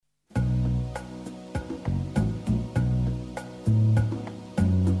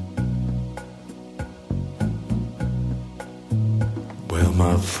of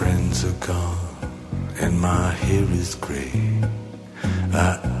my friends are gone and my hair is grey.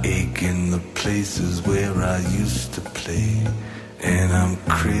 I ache in the places where I used to play. And I'm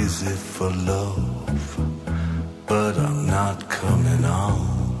crazy for love, but I'm not coming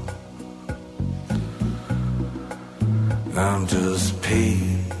on. I'm just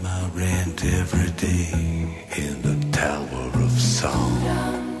paying my rent every day in the Tower of Song.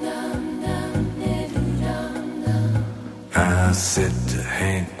 I said to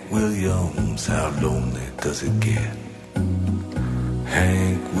Hank Williams, how lonely does it get?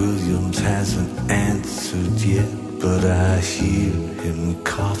 Hank Williams hasn't answered yet, but I hear him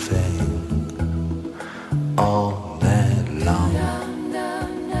coughing all night long.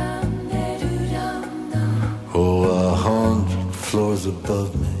 Oh, 100 floors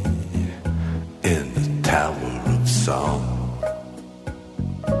above me in the Tower of Song.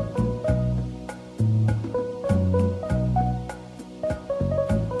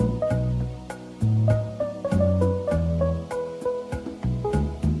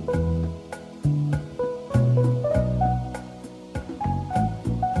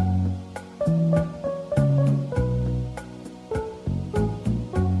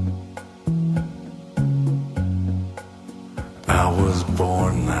 I was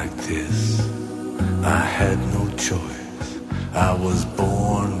born like this. I had no choice. I was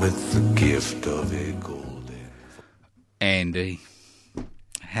born with the gift of a golden... Andy,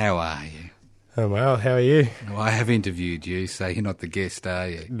 how are you? Oh, well, how are you? Well, I have interviewed you, so you're not the guest, are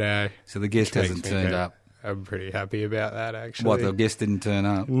you? No. So the guest Which hasn't makes me turned great. up. I'm pretty happy about that, actually. What, the guest didn't turn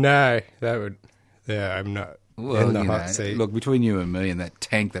up? No, that would... Yeah, I'm not in the hot seat. Look, between you and me and that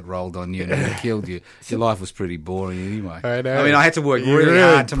tank that rolled on you and nearly killed you, your life was pretty boring anyway. I know. I mean, I had to work You really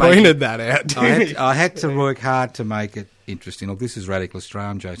hard to make pointed it... that out to I me. had to work hard to make it interesting. Look, this is Radical Australia.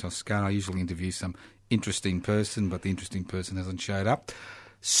 I'm Joe Toscano. I usually interview some interesting person, but the interesting person hasn't showed up.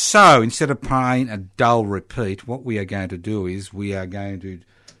 So instead of playing a dull repeat, what we are going to do is we are going to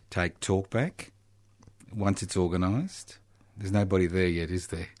take Talkback once it's organised. There's nobody there yet, is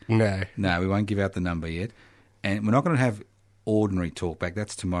there? No. No, we won't give out the number yet. And we're not going to have ordinary Talkback.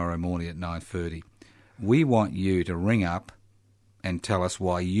 That's tomorrow morning at 9:30. We want you to ring up and tell us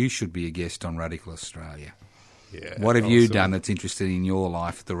why you should be a guest on Radical Australia. Yeah, What have you awesome. done that's interested in your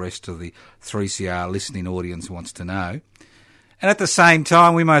life the rest of the 3CR listening audience wants to know? And at the same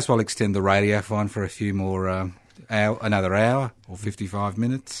time, we may as well extend the radiothon for a few more, another hour or 55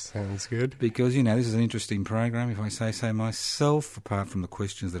 minutes. Sounds good. Because, you know, this is an interesting program, if I say so myself. Apart from the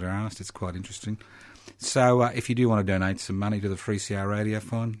questions that are asked, it's quite interesting. So if you do want to donate some money to the 3CR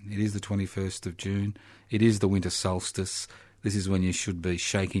radiothon, it is the 21st of June. It is the winter solstice. This is when you should be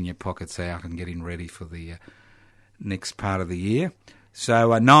shaking your pockets out and getting ready for the next part of the year. So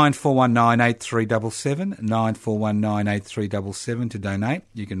 94198377, 94198377 to donate.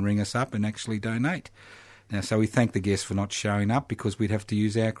 You can ring us up and actually donate. Now, so we thank the guests for not showing up because we'd have to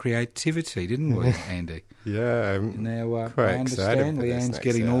use our creativity, didn't we, Andy? Yeah, I'm Now, quite I excited understand for this Leanne's next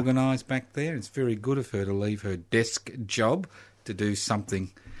getting hour. organised back there. It's very good of her to leave her desk job to do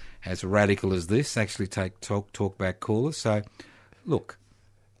something as radical as this, actually take talkback callers. So, look,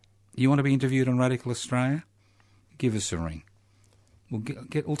 you want to be interviewed on Radical Australia? Give us a ring.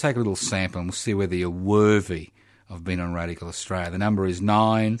 We'll take a little sample and we'll see whether you're worthy of being on Radical Australia. The number is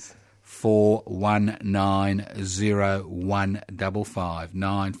 94190155,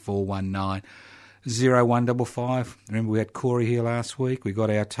 94190155. Remember we had Corey here last week. We got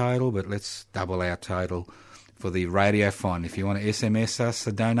our total, but let's double our total for the radiothon. If you want to SMS us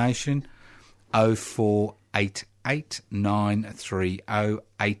a donation, 0488 930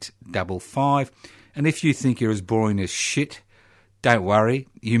 855. And if you think you're as boring as shit, don't worry.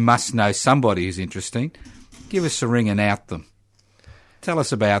 You must know somebody who's interesting. Give us a ring and out them. Tell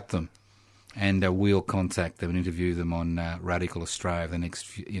us about them. And we'll contact them and interview them on Radical Australia the next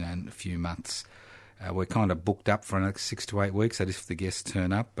few months. We're kind of booked up for the next 6 to 8 weeks, that is if the guests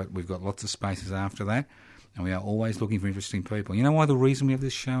turn up, but we've got lots of spaces after that. And we are always looking for interesting people. You know why the reason we have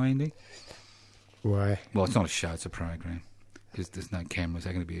this show, Andy? Why? Well, it's not a show, it's a program. Because there's no cameras,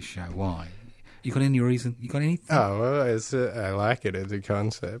 they're going to be a show. Why? You got any reason? You got anything? Oh, well, I like it as a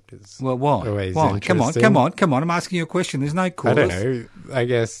concept. It's Well, why? always Why? interesting. Come on. I'm asking you a question. There's no callers. I don't know. I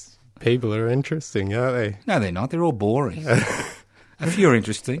guess people are interesting, aren't they? No, they're not. They're all boring. A few are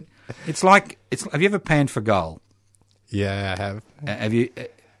interesting. Have you ever panned for gold? Yeah, I have. Have you?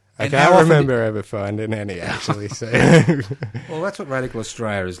 I and how can't often remember ever finding any, actually. So, Well, that's what Radical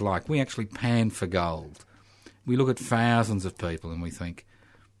Australia is like. We actually pan for gold. We look at thousands of people and we think,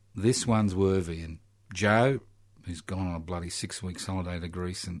 this one's worthy. And Joe, who's gone on a bloody 6 weeks holiday to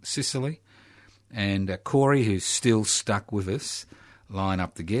Greece and Sicily, and Corey, who's still stuck with us, line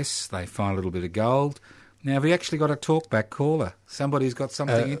up the guests. They find a little bit of gold. Now, have we actually got a talkback caller? Somebody's got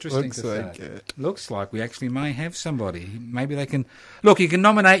something interesting to say. Looks like we actually may have somebody. Maybe they can... Look, you can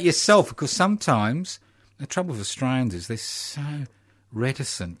nominate yourself, because sometimes the trouble with Australians is they're so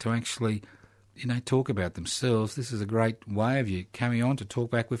reticent to actually, talk about themselves. This is a great way of you coming on to talk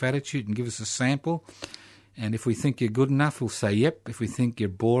back with attitude and give us a sample. And if we think you're good enough, we'll say yep. If we think you're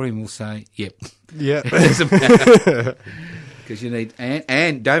boring, we'll say yep. Yeah. It doesn't matter. Because you need...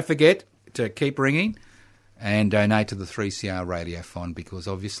 And don't forget to keep ringing and donate to the 3CR Radio Fund, because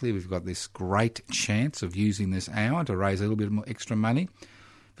obviously we've got this great chance of using this hour to raise a little bit more extra money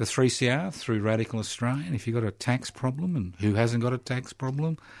for 3CR through Radical Australia. And if you've got a tax problem, and who hasn't got a tax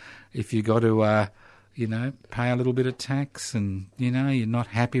problem, if you've got to, pay a little bit of tax and, you're not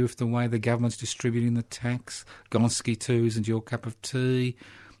happy with the way the government's distributing the tax, Gonski 2 isn't your cup of tea,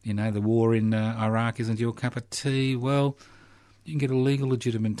 the war in Iraq isn't your cup of tea, well... You can get a legal,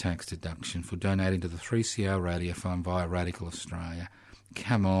 legitimate tax deduction for donating to the 3CR Radio Fund via Radical Australia.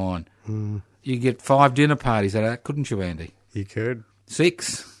 Come on. You could get 5 dinner parties out of that, couldn't you, Andy? You could.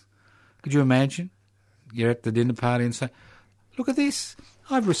 6. Could you imagine? You're at the dinner party and say, look at this.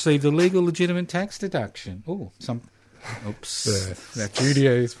 I've received a legal, legitimate tax deduction. Oops. The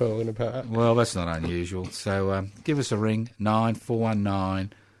studio's falling apart. Well, that's not unusual. So give us a ring,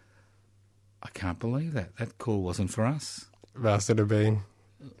 9419. I can't believe that. That call wasn't for us. Must have been.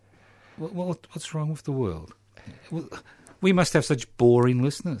 What's wrong with the world? We must have such boring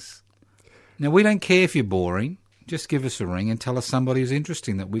listeners. Now, we don't care if you're boring. Just give us a ring and tell us somebody who's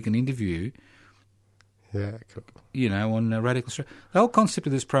interesting that we can interview. Yeah, cool. On Radical Australia. The whole concept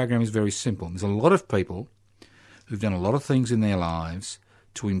of this program is very simple. There's a lot of people who've done a lot of things in their lives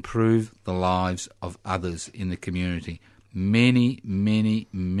to improve the lives of others in the community. Many, many,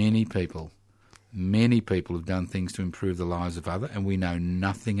 many people. Many people have done things to improve the lives of others, and we know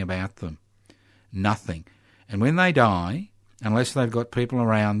nothing about them. Nothing. And when they die, unless they've got people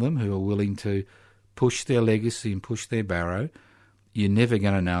around them who are willing to push their legacy and push their barrow, you're never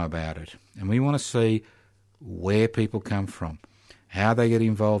going to know about it. And we want to see where people come from, how they get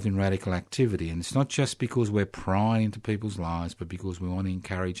involved in radical activity. And it's not just because we're prying into people's lives, but because we want to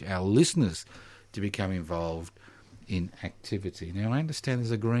encourage our listeners to become involved in activity. Now, I understand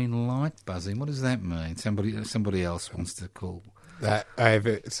there's a green light buzzing. What does that mean? Somebody else wants to call.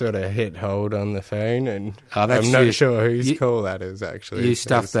 I've sort of hit hold on the phone, and that's I'm not sure whose call that is, actually. You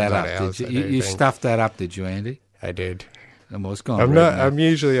stuffed that up, did you? You stuffed that up, did you, Andy? I did. And what's gone? I'm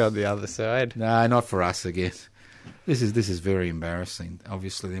usually on the other side. No, not for us again. This is very embarrassing.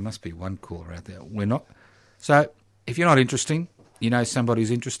 Obviously, there must be one caller out there. We're not. So, if you're not interesting, somebody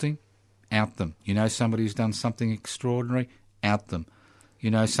who's interesting, out them. Somebody who's done something extraordinary, out them.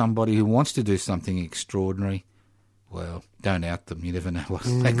 Somebody who wants to do something extraordinary, well, don't out them. You never know what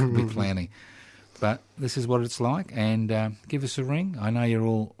they could be planning. But this is what it's like, and give us a ring. I know you're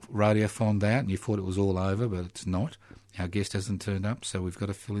all radio fond out and you thought it was all over, but it's not. Our guest hasn't turned up, so we've got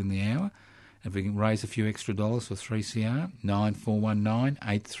to fill in the hour. If we can raise a few extra dollars for 3CR, 9419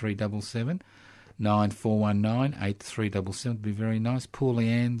 8377. 9419 8377 would be very nice. Poor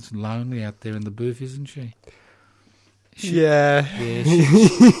Leanne's lonely out there in the booth, isn't she? Yeah.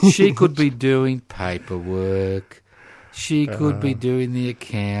 She could be doing paperwork. She could be doing the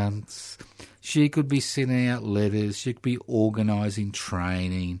accounts. She could be sending out letters. She could be organising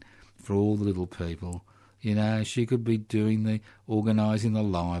training for all the little people. She could be organising the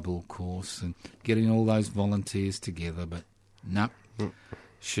libel course and getting all those volunteers together. But no.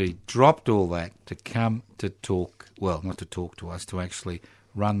 She dropped all that to come to talk, well, not to talk to us, to actually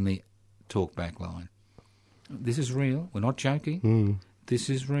run the talkback line. This is real. We're not joking. This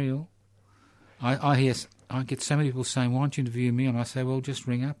is real. I get so many people saying, why don't you interview me? And I say, well, just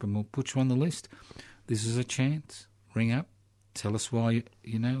ring up and we'll put you on the list. This is a chance. Ring up. Tell us why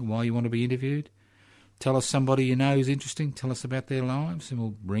why you want to be interviewed. Tell us somebody you know who's interesting. Tell us about their lives and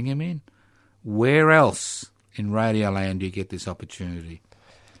we'll bring them in. Where else in Radioland do you get this opportunity?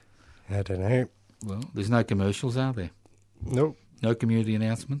 I don't know. Well, there's no commercials, are there? Nope. No community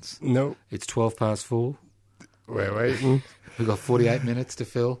announcements? Nope. It's 4:12. We're waiting. We've got 48 minutes to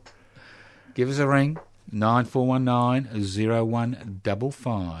fill. Give us a ring,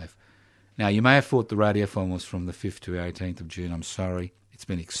 9419-0155. Now, you may have thought the radiophone was from the 5th to 18th of June. I'm sorry. It's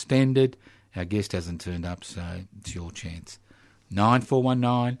been extended. Our guest hasn't turned up, so it's your chance.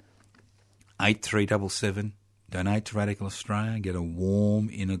 9419-8377. Donate to Radical Australia, get a warm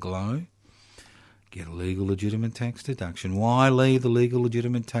inner glow, get a legal legitimate tax deduction. Why leave the legal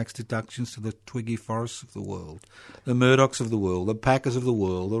legitimate tax deductions to the Twiggy Forrests of the world, the Murdochs of the world, the Packers of the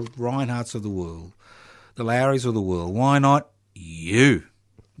world, the Reinhardts of the world, the Lowrys of the world? Why not you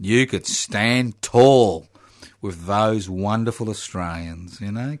could stand tall with those wonderful Australians,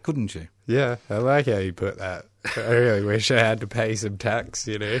 couldn't you? Yeah, I like how you put that. I really wish I had to pay some tax,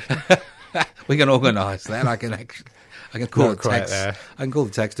 We can organise that. I can call Not the quite tax. there. I can call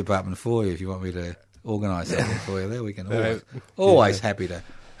the tax department for you if you want me to organise something for you. There, we can always happy to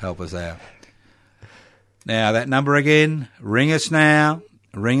help us out. Now that number again. Ring us now.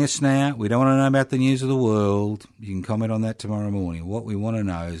 Ring us now. We don't want to know about the news of the world. You can comment on that tomorrow morning. What we want to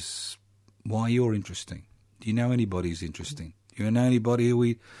know is why you're interesting. Do you know anybody who's interesting? Do you know anybody who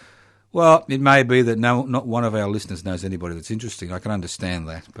we... Well, it may be that not one of our listeners knows anybody that's interesting. I can understand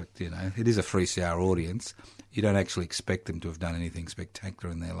that, but, it is a 3CR audience. You don't actually expect them to have done anything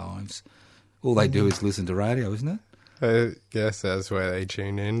spectacular in their lives. All they do is listen to radio, isn't it? I guess that's why they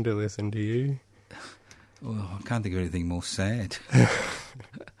tune in, to listen to you. Well, I can't think of anything more sad.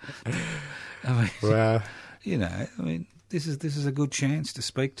 Well, this is a good chance to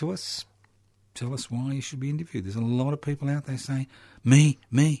speak to us. Tell us why you should be interviewed. There's a lot of people out there saying, me.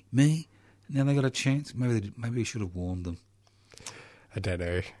 Now they got a chance. Maybe we should have warned them. I don't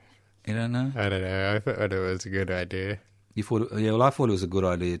know. You don't know? I don't know. I thought it was a good idea. You thought? Yeah, well, I thought it was a good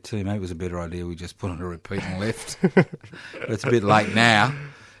idea too. Maybe it was a better idea we just put on a repeat and left. But it's a bit late now.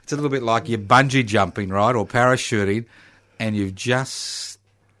 It's a little bit like you're bungee jumping, right, or parachuting, and you've just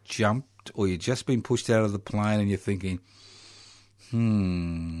jumped or you've just been pushed out of the plane and you're thinking,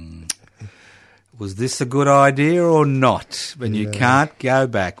 was this a good idea or not? But you can't go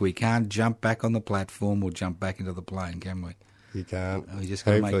back. We can't jump back on the platform or jump back into the plane, can we? You can't. We just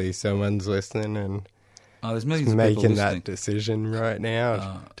gotta Hopefully someone's listening and there's millions of people making listening. that decision right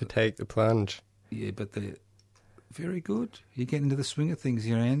now to take the plunge. Yeah, but they're very good. You get into the swing of things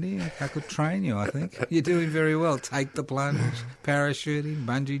here, Andy. I could train you, I think. You're doing very well. Take the plunge, parachuting,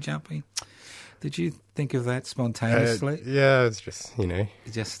 bungee jumping. Did you think of that spontaneously? Yeah, it's just,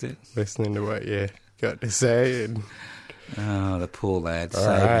 Just it. listening to what you got to say. And... Oh, the poor lad. All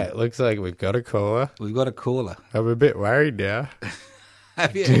right, looks like we've got a caller. We've got a caller. I'm a bit worried now.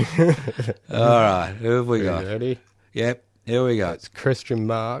 Have you? All right, who have we got? Ready? Yep, here we go. It's Christian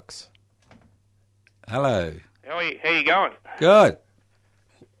Marks. Hello. How you going? Good.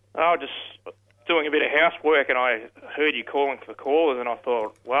 Oh, just doing a bit of housework, and I heard you calling for callers, and I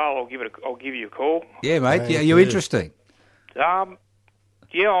thought, well, I'll give you a call. Yeah, mate. Thank Yeah, you're you. interesting. Yeah,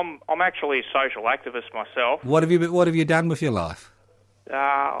 I'm actually a social activist myself. What have you done with your life?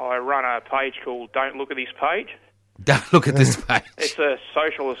 I run a page called Don't Look at This Page. Don't look at this page. It's a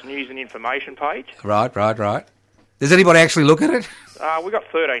socialist news and information page. Right. Does anybody actually look at it? We got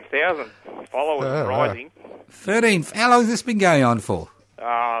 13,000 followers and rising. 13. How long has this been going on for?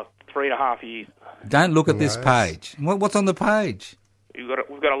 3.5 years. Don't look at this Nice. page. What's on the page? We've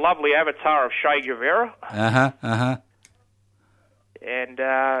got a lovely avatar of Che Guevara, and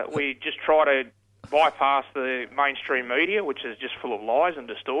we just try to bypass the mainstream media, which is just full of lies and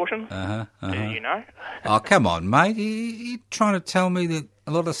distortion, as you know. Oh, come on, mate. You're trying to tell me that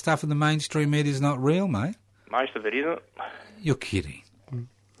a lot of stuff in the mainstream media is not real, mate? Most of it isn't. You're kidding.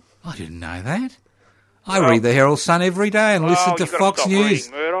 I didn't know that. I read the Herald Sun every day and listen to you've got Fox stop News.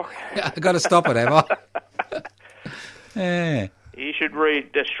 reading Murdoch. I've got to stop it, have I? Yeah. You should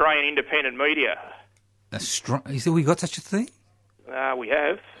read Australian independent media. Is there we got such a thing? We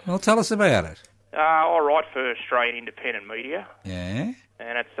have. Well, tell us about it. I write for Australian independent media, Yeah.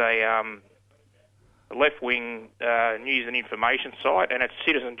 and it's a left-wing news and information site, and it's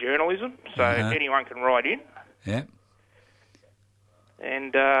citizen journalism, so anyone can write in. Yeah.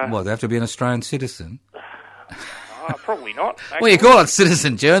 And Well, they have to be an Australian citizen. probably not. Well, you call it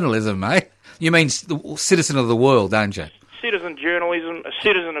citizen journalism, mate. You mean citizen of the world, don't you? Citizen journalism, a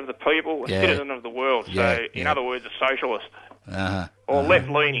citizen of the people, a citizen of the world. So, in other words, a socialist. Or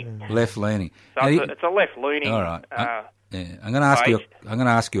left-leaning. Left-leaning. So it's a left-leaning. All right. Yeah. I'm going to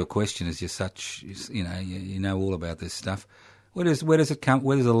ask you a question. As you're such, you know all about this stuff. Where does it come?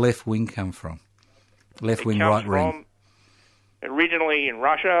 Where does the left wing come from? Left wing, right wing. Originally in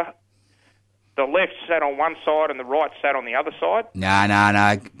Russia, the left sat on one side and the right sat on the other side.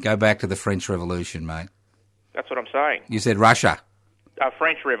 No. Go back to the French Revolution, mate. That's what I'm saying. You said Russia.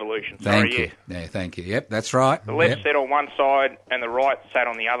 French Revolution. Thank you. Yeah, thank you. Yep, that's right. The left sat on one side and the right sat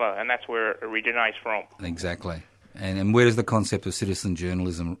on the other, and that's where it originates from. Exactly. And where does the concept of citizen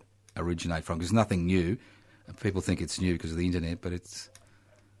journalism originate from? Because it's nothing new. People think it's new because of the internet, but it's...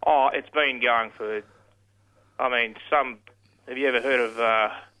 Oh, it's been going for... Have you ever heard of...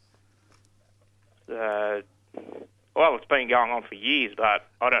 well, it's been going on for years, but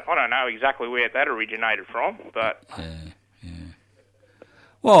I don't know exactly where that originated from, but... Yeah.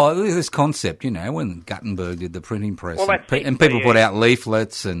 Well, this concept, when Gutenberg did the printing press, Well, that's it. and people Yeah. put out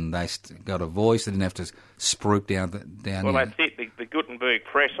leaflets and they got a voice, they didn't have to spruik down. Well, that's it. The Gutenberg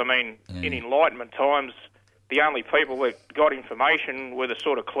press. I mean, in Enlightenment times, the only people that got information were the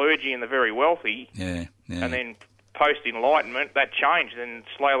sort of clergy and the very wealthy. Yeah. And then post-Enlightenment, that changed, and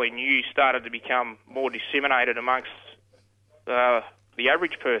slowly news started to become more disseminated amongst the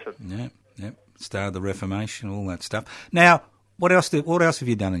average person. Yeah. Started the Reformation, all that stuff. Now, what else have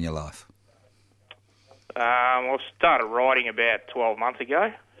you done in your life? I started writing about 12 months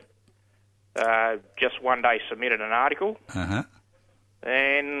ago. Just one day submitted an article,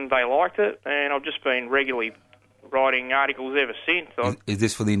 and they liked it, and I've just been regularly writing articles ever since. Is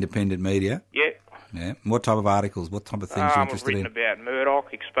this for the independent media? Yeah. Yeah. What type of articles? What type of things are you interested in? I've written about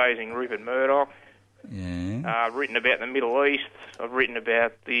Murdoch, exposing Rupert Murdoch. Yeah. I've written about the Middle East. I've written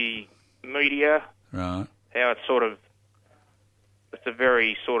about the media. Right. How it's a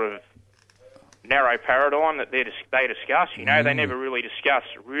very sort of narrow paradigm that they discuss. They never really discuss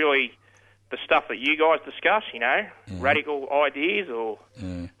the stuff that you guys discuss. Radical ideas or.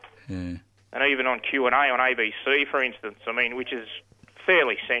 Yeah. And even on Q&A on ABC, for instance, which is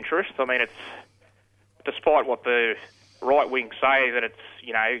fairly centrist. It's despite what the right wing say that it's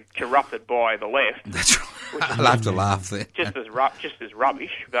corrupted by the left. That's right. I'll have to laugh there. Just as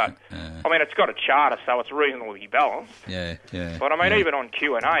rubbish, but it's got a charter, so it's reasonably balanced. Yeah. But even on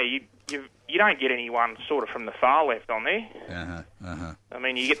Q&A, you don't get anyone sort of from the far left on there.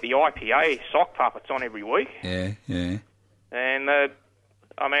 You get the IPA sock puppets on every week. Yeah. And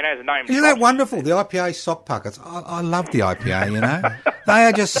as a name. Isn't that wonderful? The IPA sock puppets. I love the IPA. They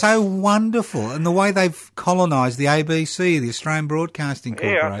are just so wonderful, and the way they've colonised the ABC, the Australian Broadcasting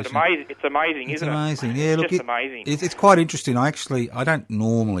Corporation. Yeah, it's amazing, isn't it? It's amazing. Yeah, look, it's amazing. It's quite interesting. I don't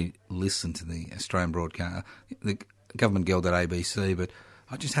normally listen to the Australian Broadcast, the government guild at ABC, but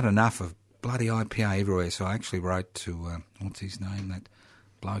I just had enough of bloody IPA everywhere, so I actually wrote to what's his name, that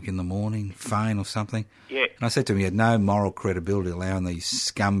bloke in the morning, Fane or something. Yeah. And I said to him, he had no moral credibility allowing these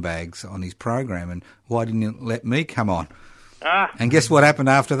scumbags on his program, and why didn't you let me come on? And guess what happened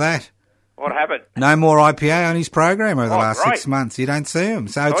after that? What happened? No more IPA on his program over the last 6 months. You don't see them.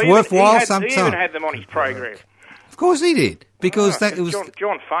 So it's worthwhile sometimes. He even had them on his program. Of course he did. Because it was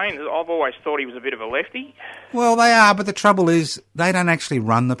John Fane, I've always thought he was a bit of a lefty. Well, they are, but the trouble is they don't actually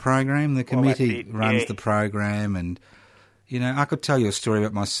run the program. The committee runs the program, and I could tell you a story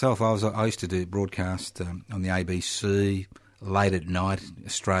about myself. I used to do broadcast on the ABC late at night,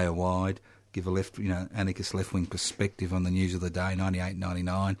 Australia-wide, give a anarchist left-wing perspective on the news of the day, 98,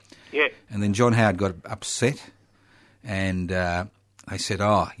 99. Yeah. And then John Howard got upset, and they said,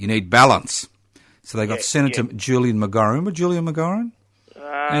 you need balance. So they got Senator Julian McGorran. Remember Julian McGorran?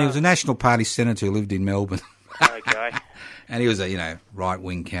 And he was a National Party senator who lived in Melbourne. Okay. And he was a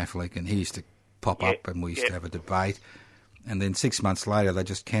right-wing Catholic, and he used to pop up, and we used to have a debate. And then 6 months later, they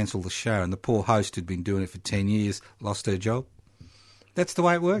just cancelled the show, and the poor host who'd been doing it for 10 years lost her job. That's the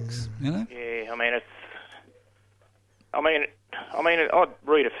way it works, Yeah, I'd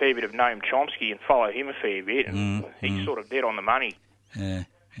read a fair bit of Noam Chomsky and follow him a fair bit, and he's sort of dead on the money. Yeah.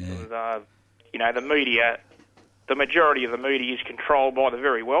 The media, the majority of the media is controlled by the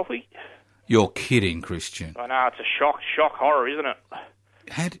very wealthy. You're kidding, Christian. I know, it's a shock horror, isn't it?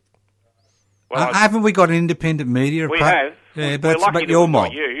 Haven't we got an independent media? We have. Yeah, we're lucky but you're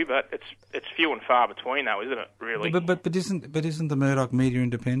not you, but it's few and far between, though, isn't it? Really. But isn't the Murdoch media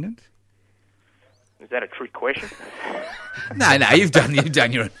independent? Is that a trick question? No, you've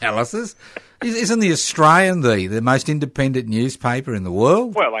done your analysis. Isn't the Australian the most independent newspaper in the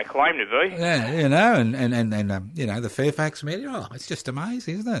world? Well, they claim to be. Yeah, and the Fairfax media. It's just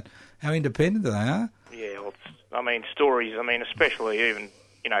amazing, isn't it? How independent they are. Yeah, stories. Especially even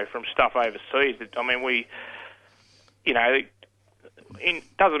from stuff overseas. It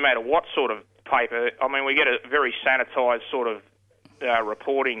doesn't matter what sort of paper. We get a very sanitised sort of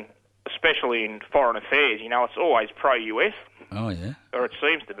reporting, especially in foreign affairs. It's always pro-US. Oh, yeah. Or it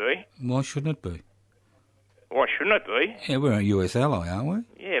seems to be. Why shouldn't it be? Why shouldn't it be? Yeah, we're a US ally, aren't we?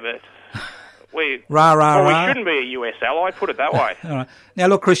 Yeah, but we we shouldn't be a US ally. Put it that way. All right. Now,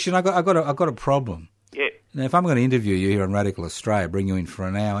 look, Christian, I've got a problem. Yeah. Now, if I'm going to interview you here on Radical Australia, bring you in for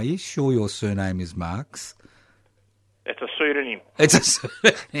an hour, are you sure your surname is Marx? It's a pseudonym. It's a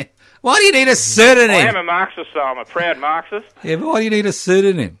pseudonym. Why do you need a pseudonym? I am a Marxist, so I'm a proud Marxist. Yeah, but why do you need a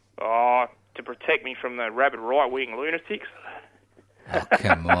pseudonym? To protect me from the rabid right-wing lunatics. Oh,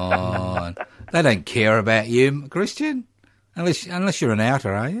 come on. They don't care about you, Christian. Unless you're an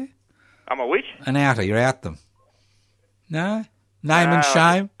outer, are you? I'm a which? An outer. You're out them. No? Name and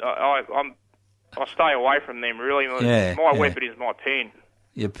shame? I stay away from them, really. Yeah, my weapon is my pen.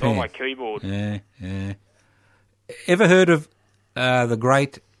 Your It's on pen. my keyboard. Yeah, yeah. Ever heard of the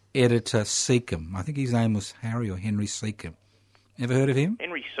great editor Seacombe? I think his name was Harry or Henry Seacombe. Ever heard of him?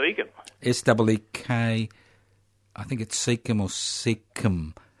 Henry Seacombe. S-E-E-K, I think it's Seacombe or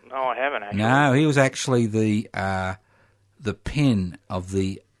Seacombe. No, I haven't actually. No, he was actually the pen of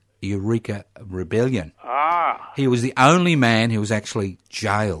the Eureka Rebellion. Ah, He was the only man who was actually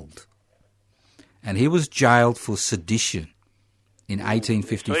jailed. And he was jailed for sedition in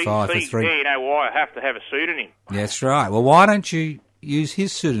 1855 for see, three... yeah, you know why? I have to have a pseudonym. That's right. Well, why don't you use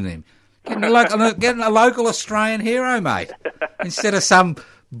his pseudonym? Getting a local Australian hero, mate, instead of some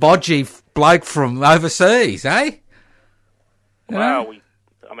bodgy bloke from overseas, eh? You know?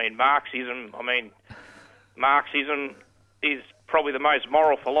 Well, Marxism is probably the most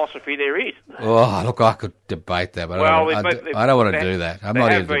moral philosophy there is. Oh, look, I could debate that, but I don't want to do that. I'm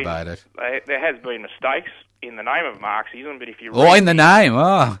not here to debate it. There has been mistakes in the name of Marxism, but if you Oh, in the name.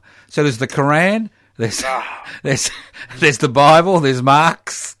 Oh, so there's the Quran. There's there's the Bible. There's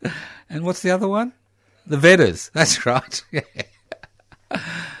Marx, and what's the other one? The Vedas. That's right.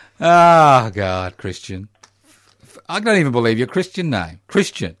 Oh God, Christian. I don't even believe your Christian name.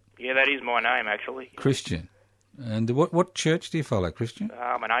 Christian. Yeah, that is my name actually. Christian. And what church do you follow, Christian?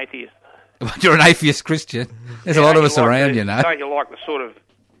 I'm an atheist. You're an atheist Christian. There's a lot of us around, you know. Don't you like the sort of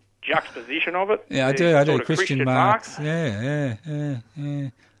juxtaposition of it? Yeah, I do. Sort of Christian Marx. Yeah.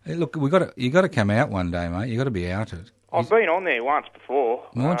 Hey, look, you got to come out one day, mate. You got to be outed. I've been on there once before.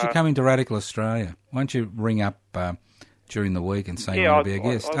 Why don't you come into Radical Australia? Why don't you ring up during the week and say you want to be a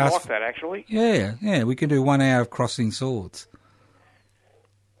guest? I like that actually. Yeah. We can do 1 hour of crossing swords.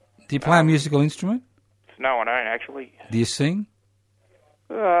 Do you play a musical instrument? No, I don't actually. Do you sing?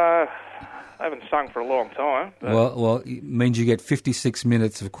 I haven't sung for a long time. But Well, it means you get 56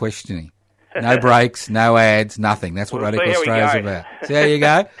 minutes of questioning. No breaks, no ads, nothing. That's what Well, Radical see how we Australia's go. about. See how you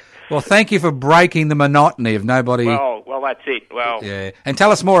go? Well, thank you for breaking the monotony of nobody... Well, that's it. Well, Yeah. And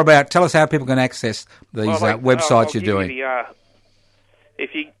tell us how people can access these websites I'll you're give doing. You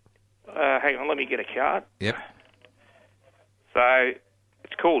if you hang on, let me get a card. Yep. So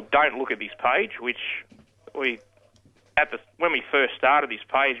it's called "Don't Look at This Page," which when we first started this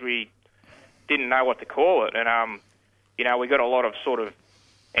page, we didn't know what to call it, and we got a lot of sort of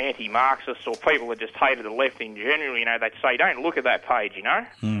anti-Marxists or people that just hated the left in general. You know, they'd say, "Don't look at that page," you know.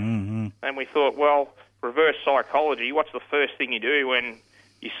 Mm-hmm. And we thought, well, reverse psychology. What's the first thing you do when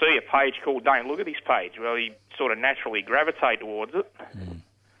you see a page called "Don't Look at This Page"? Well, you sort of naturally gravitate towards it,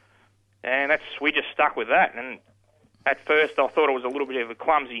 and we just stuck with that. And at first, I thought it was a little bit of a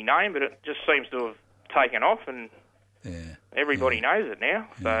clumsy name, but it just seems to have taken off, and everybody knows it now.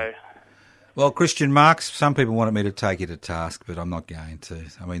 So, Well, Christian Marx, some people wanted me to take you to task, but I'm not going to.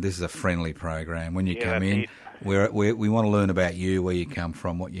 I mean, this is a friendly program. When you come in, we want to learn about you, where you come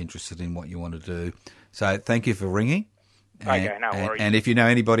from, what you're interested in, what you want to do. So thank you for ringing. okay, no worries. And if you know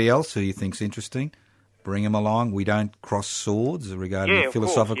anybody else who you think's interesting, bring them along. We don't cross swords regarding Yeah, a of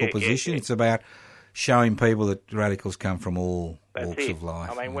philosophical course. Yeah, position. yeah. It's about showing people that radicals come from all That's walks it. of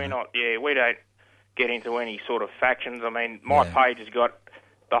life. I mean, we don't get into any sort of factions. I mean, my page has got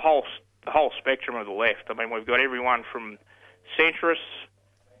the whole spectrum of the left. I mean, we've got everyone from centrists,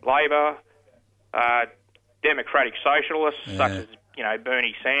 Labor, democratic socialists, such as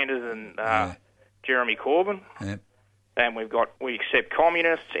Bernie Sanders and Jeremy Corbyn. Yep. And we accept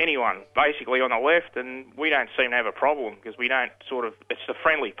communists, anyone basically on the left, and we don't seem to have a problem because we don't it's a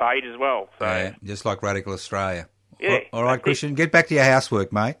friendly page as well. So Yeah, just like Radical Australia. Yeah, All right, that's it. Christian, get back to your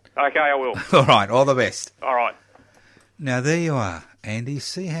housework, mate. okay, I will. All right, all the best. All right. Now, there you are, Andy.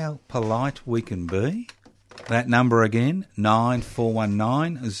 See how polite we can be? That number again,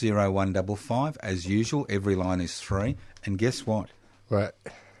 9419-0155. As usual, every line is free. And guess what? What?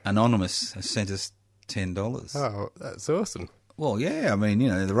 Anonymous has sent us $10. Oh, that's awesome. Well, yeah, I mean,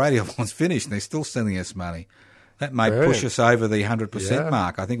 the radio one's finished and they're still sending us money. That may Brilliant. push us over the 100% Yeah.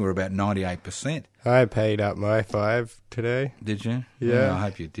 mark. I think we're about 98%. I paid up my $5 today. Did you? Yeah. I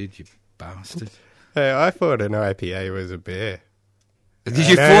hope you did, you bastard. Hey, I thought an IPA was a beer. Did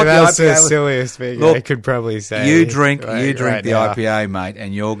you I know thought that's the the IPA was... silliest thing Look, I could probably say. You drink right the now. IPA, mate,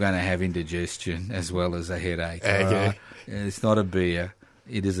 and you're going to have indigestion as well as a headache. Okay. all right? It's not a beer.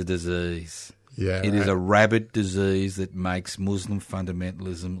 It is a disease. Yeah, It is right. a rabid disease that makes Muslim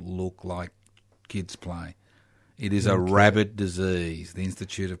fundamentalism look like kids' play. It is a rabid disease. The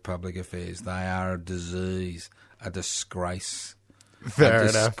Institute of Public Affairs, they are a disease, a disgrace. Fair a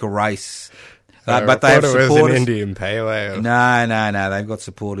enough. disgrace. I But they have thought it was an supporters. Indian pale ale. No. They've got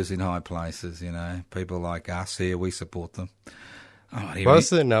supporters in high places, People like us here, we support them. Oh, here What's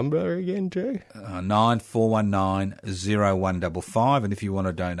the number again, Drew? 9419-0155. And if you want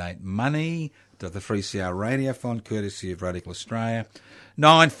to donate money to the 3CR Radio Fund, courtesy of Radical Australia,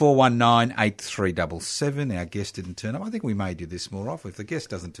 9419-8377. Our guest didn't turn up. I think we may do this more often. If the guest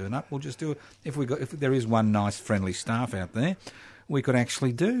doesn't turn up, we'll just do it. If there is one nice, friendly staff out there, we could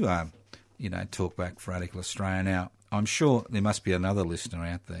actually do, talk back for Radical Australia. Now, I'm sure there must be another listener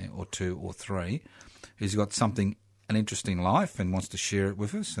out there, or two or three, who's got an interesting life and wants to share it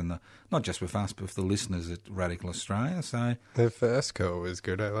with us, and not just with us, but with the listeners at Radical Australia. So The first call was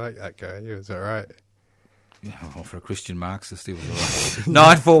good. I like that guy. He was all right. for a Christian Marxist, he was all right.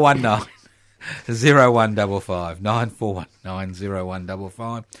 9419-0155.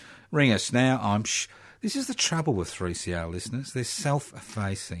 9419-0155. Ring us now. This is the trouble with 3CR listeners. They're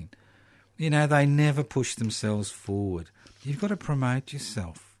self-effacing. They never push themselves forward. You've got to promote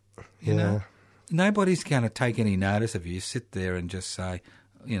yourself. You know? Nobody's going to take any notice of you. Sit there and just say,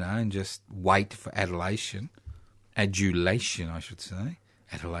 and just wait for adulation, I should say.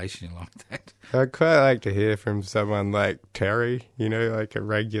 Adulation, like that. I'd quite like to hear from someone like Terry, like a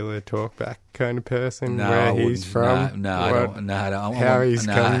regular talkback kind of person, where he's from. How he's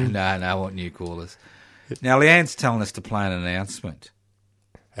coming. No, I want new callers. Now, Leanne's telling us to play an announcement.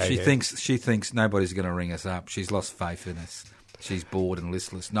 She thinks nobody's going to ring us up. She's lost faith in us. She's bored and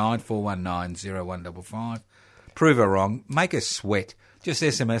listless. 9419-0155. Prove her wrong. Make her sweat. Just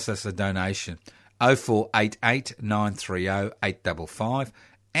SMS us a donation. 0488 930 855.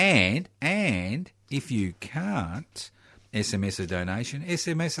 And if you can't SMS a donation,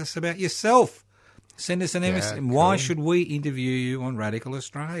 SMS us about yourself. Send us an SMS. Cool. Why should we interview you on Radical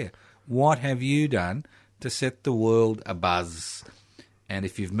Australia? What have you done to set the world abuzz? And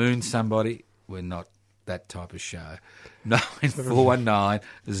if you've mooned somebody, we're not that type of show.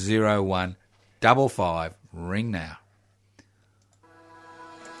 9419-0155. Ring now.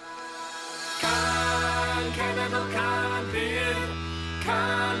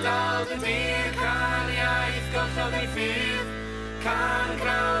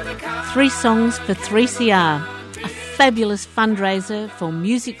 Three songs for 3CR, a fabulous fundraiser for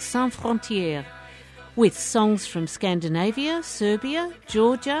Musique Sans Frontières, with songs from Scandinavia, Serbia,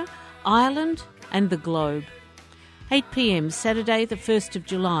 Georgia, Ireland and the globe. 8 p.m. Saturday the 1st of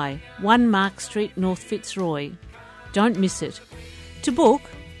July, 1 Mark Street, North Fitzroy. Don't miss it. To book,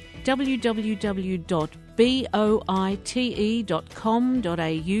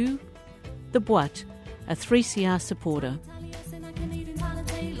 www.boite.com.au. The Boite, a 3CR supporter.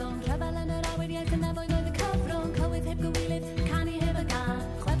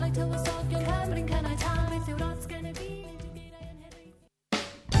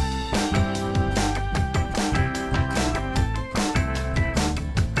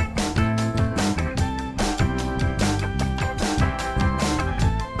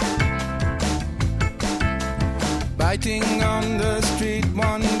 Biting on the street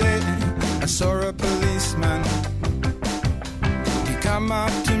one day, I saw a policeman. He come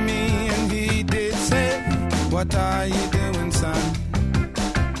up to me and he did say, "What are you doing, son?"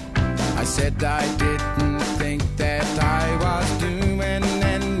 I said I didn't think that I was doing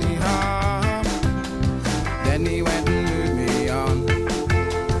any harm. Then he went and moved me on.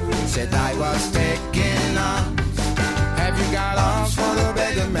 Said I was taking arms. Have you got arms for the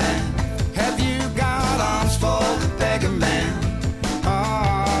beggar man? Have you got arms for the beggar man?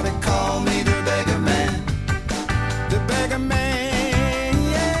 Oh, they call me the beggar man. The beggar man,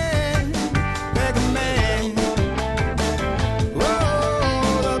 yeah, beggar man.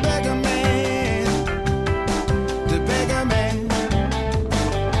 Whoa, the beggar man. The beggar man.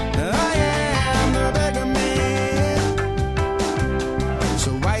 I am the beggar man. So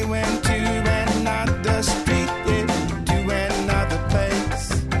I went to another street, yeah, to another place.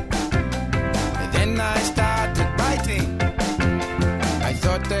 Then I started biting. I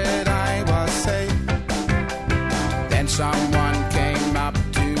thought that I was safe. Then someone came up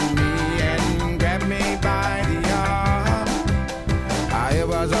to me and grabbed me by the arm. I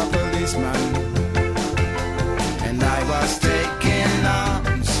was a policeman and I was taking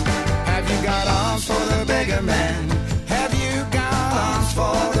arms. Have you got arms for the beggar man? Have you got arms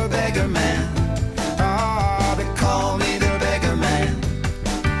for the beggar man? Oh, they call me the beggar man.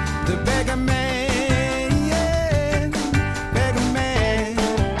 The beggar man, yeah, beggar man.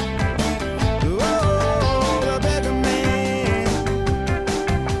 Oh, the beggar man.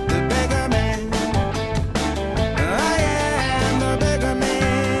 The beggar man. I am the beggar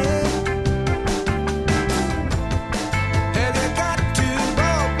man.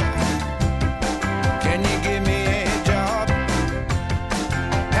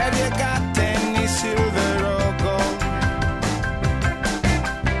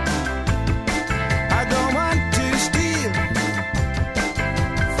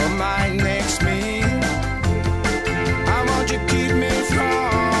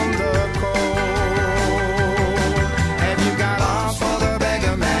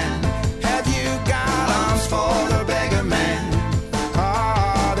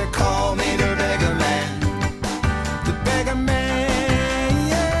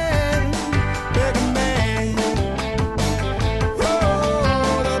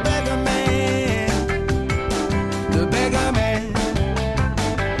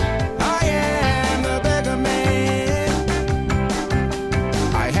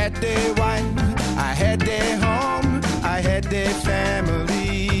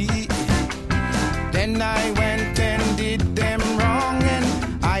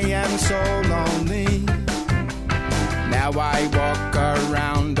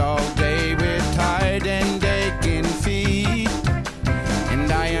 around all day with tired and aching feet,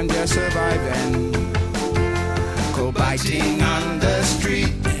 and I am just surviving, cold biting on the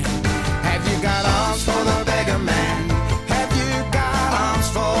street. Have you got arms for the beggar man? Have you got arms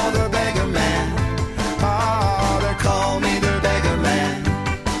for the beggar man? Oh, they call me the beggar man.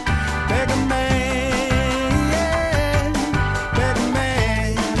 Beggar man, yeah, beggar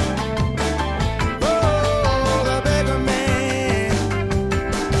man. Oh, the beggar man,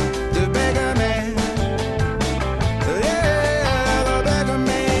 the beggar man. Yeah, the beggar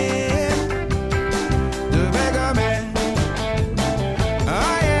man, the beggar man. I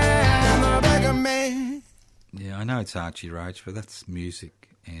am the beggar man. Yeah, I know it's Archie Roach, but that's music,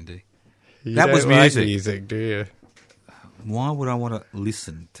 Andy. You That don't was like music. music, do you? Why would I want to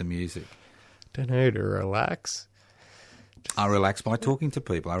listen to music? Don't know, to relax. I relax by talking to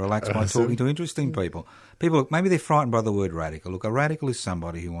people. I relax by so- talking to interesting people. People, look, maybe they're frightened by the word radical. Look, a radical is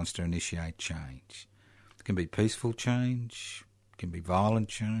somebody who wants to initiate change. It can be peaceful change. It can be violent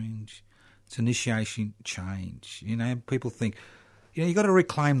change. It's initiation change. You know, people think, you know, you've got to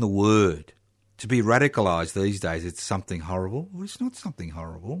reclaim the word. To be radicalised these days, it's something horrible. Well, it's not something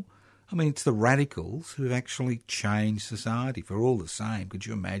horrible. I mean, it's the radicals who have actually changed society. If we're all the same, could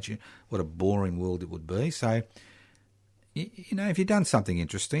you imagine what a boring world it would be? So, you know, if you've done something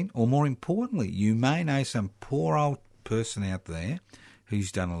interesting, or more importantly, you may know some poor old person out there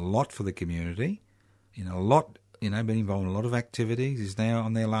who's done a lot for the community, been involved in a lot of activities, is now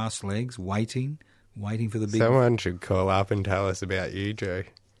on their last legs, waiting for the big... Someone should call up and tell us about you, Joe.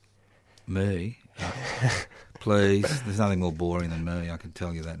 Me? Please. There's nothing more boring than me, I can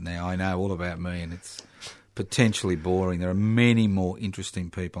tell you that now. I know all about me, and it's potentially boring. There are many more interesting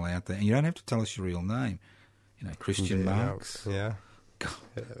people out there, and you don't have to tell us your real name. You know, Christian Marks. Yeah.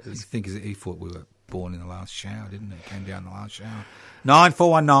 He thought we were born in the last shower, didn't he? Came down the last shower.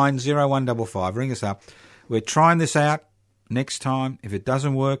 9419-0155. Ring us up. We're trying this out. Next time, if it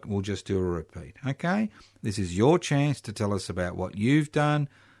doesn't work, we'll just do a repeat. Okay? This is your chance to tell us about what you've done,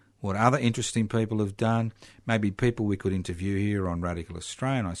 what other interesting people have done, maybe people we could interview here on Radical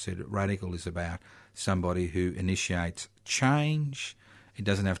Australian. I said Radical is about somebody who initiates change. It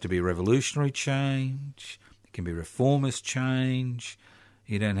doesn't have to be revolutionary change. It can be reformist change.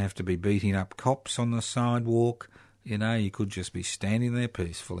 You don't have to be beating up cops on the sidewalk. You know, you could just be standing there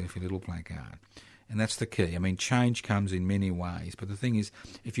peacefully with your little placard. And that's the key. I mean, change comes in many ways. But the thing is,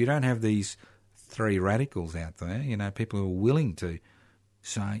 if you don't have these three radicals out there, you know, people who are willing to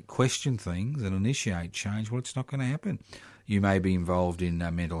say, question things and initiate change, well, it's not going to happen. You may be involved in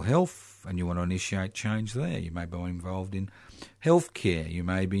mental health and you want to initiate change there. You may be involved in healthcare. You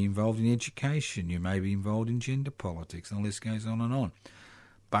may be involved in education. You may be involved in gender politics. And the list goes on and on.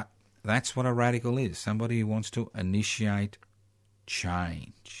 But that's what a radical is, somebody who wants to initiate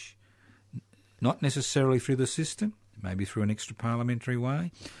change. Not necessarily through the system, maybe through an extra-parliamentary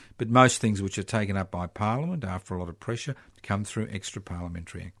way, but most things which are taken up by Parliament after a lot of pressure come through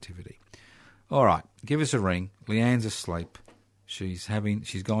extra-parliamentary activity. All right, give us a ring. Leanne's asleep. She's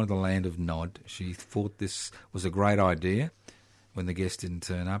gone to the land of Nod. She thought this was a great idea when the guest didn't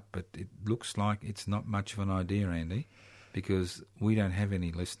turn up, but it looks like it's not much of an idea, Andy, because we don't have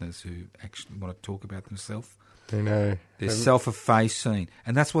any listeners who actually want to talk about themselves. I know. They're self-effacing.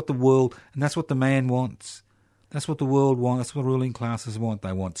 And that's what the world, and that's what the man wants. That's what the world wants. That's what ruling classes want.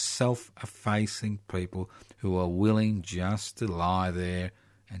 They want self-effacing people who are willing just to lie there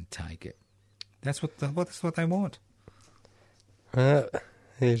and take it. That's what they want.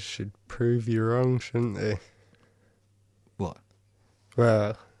 They should prove you wrong, shouldn't they? What?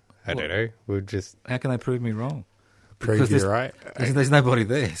 Well, I don't know. We'll just How can they prove me wrong? prove you right. There's nobody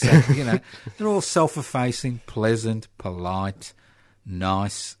there. So, you know, they're all self-effacing, pleasant, polite,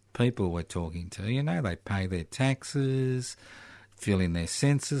 nice people we're talking to. You know, they pay their taxes, fill in their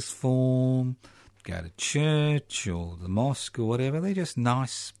census form, go to church or the mosque or whatever. They're just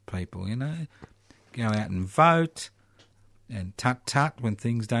nice people, you know. Go out and vote and tut-tut when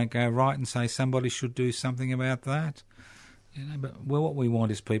things don't go right and say somebody should do something about that. You know, but what we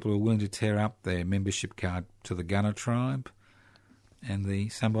want is people who are willing to tear up their membership card to the Gunner tribe, and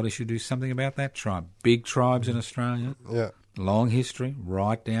somebody should do something about that tribe. Big tribes in Australia, Yeah. long history,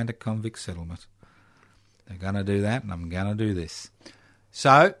 right down to convict settlement. They're going to do that, and I'm going to do this.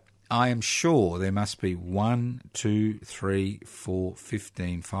 So I am sure there must be 1, 2, 3, 4,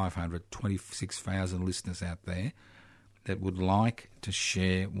 15, 500, 26,000 listeners out there that would like to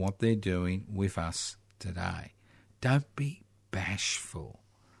share what they're doing with us today. Don't be bashful.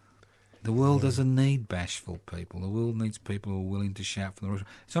 The world doesn't need bashful people. The world needs people who are willing to shout from the roof.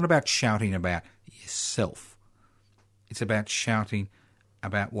 It's not about shouting about yourself. It's about shouting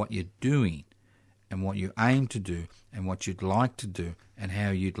about what you're doing and what you aim to do and what you'd like to do and how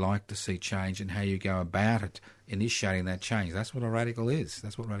you'd like to see change and how you go about it, initiating that change. That's what a radical is.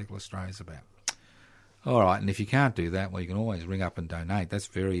 That's what Radical Australia is about. All right, and if you can't do that, well, you can always ring up and donate. That's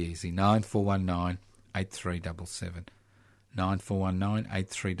very easy. 9419 8377. 9419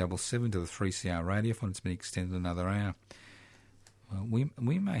 8377 to the 3CR radiophone. It's been extended another hour. Well,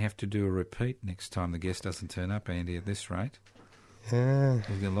 we may have to do a repeat next time the guest doesn't turn up, Andy, at this rate. Yeah.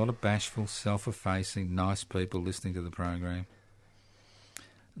 We've got a lot of bashful, self-effacing, nice people listening to the program.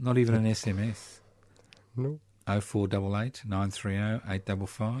 Not even an SMS. No. 0488 930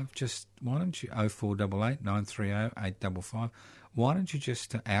 855. Just, why don't you, 0488 930 855. Why don't you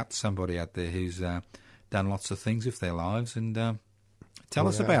just out somebody out there who's done lots of things with their lives and tell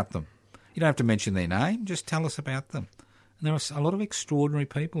us about them. You don't have to mention their name, just tell us about them. And there are a lot of extraordinary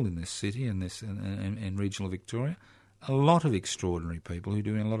people in this city and this in regional Victoria. A lot of extraordinary people who are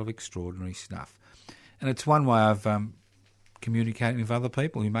doing a lot of extraordinary stuff. And it's one way of communicating with other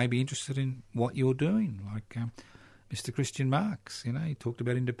people who may be interested in what you're doing, like Mr. Christian Marks. You know, he talked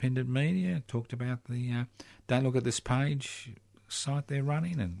about independent media, talked about the Don't Look at This Page site they're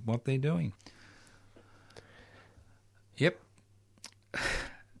running and what they're doing. Yep.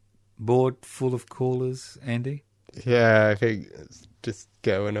 Board full of callers, Andy? Yeah, I think it's just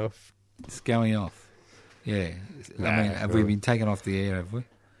going off. It's going off. Yeah. I mean, have we been taken off the air, have we?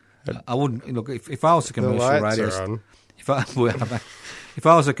 I wouldn't... Look, if I was a commercial radio... If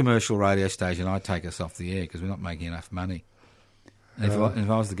I was a commercial radio station, I'd take us off the air because we're not making enough money. And if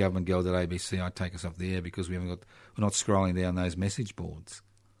I was the government girl at ABC, I'd take us off the air because we're not scrolling down those message boards.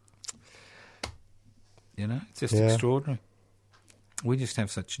 You know, it's just extraordinary. We just have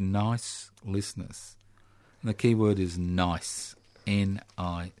such nice listeners. And the key word is nice.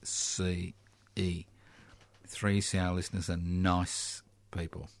 N-I-C-E. 3CR listeners are nice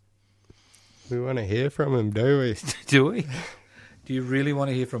people. We want to hear from them, do we? Do we? Do you really want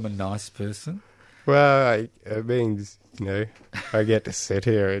to hear from a nice person? Well, it means, you know, I get to sit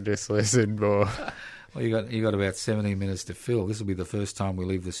here and just listen more. Well, you got about 17 minutes to fill. This will be the first time we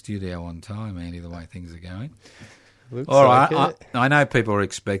leave the studio on time, Andy, the way things are going. All right, I know people are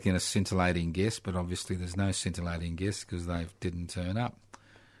expecting a scintillating guest, but obviously there's no scintillating guest because they didn't turn up.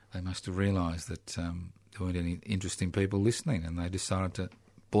 They must have realised that there weren't any interesting people listening and they decided to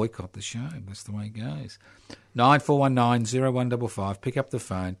boycott the show. That's the way it goes. 9419-0155. Pick up the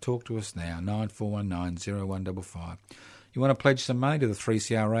phone. Talk to us now. 9419-0155. You want to pledge some money to the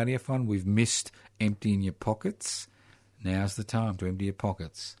 3CR Radiophone? We've missed emptying your pockets. Now's the time to empty your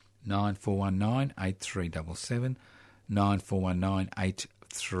pockets. 9419-8377.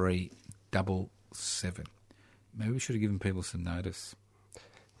 9419-8377. Maybe we should have given people some notice.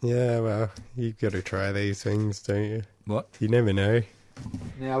 Yeah, well, you've got to try these things, don't you? What? You never know.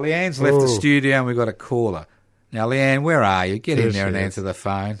 Now, Leanne's left the studio and we've got a caller. Now, Leanne, where are you? Get in there and answer the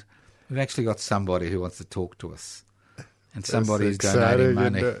phone. We've actually got somebody who wants to talk to us. And somebody who's donating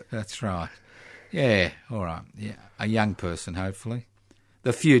money. That's right. Yeah, all right. Yeah, a young person, hopefully.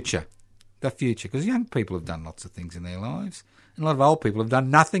 The future. Because young people have done lots of things in their lives. And a lot of old people have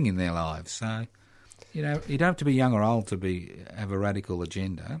done nothing in their lives. So, you know, you don't have to be young or old to have a radical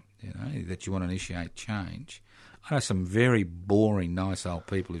agenda, you know, that you want to initiate change. I know some very boring, nice old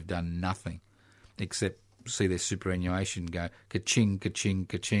people who've done nothing except see their superannuation go ka-ching, ka-ching,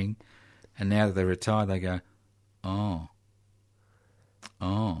 ka-ching. And now that they're retired, they go, oh,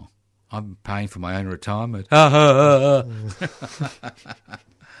 I'm paying for my own retirement. All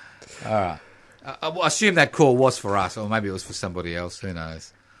right. I assume that call was for us, or maybe it was for somebody else. Who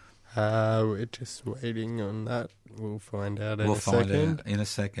knows? We're just waiting on that. We'll find out in a second. We'll find out in a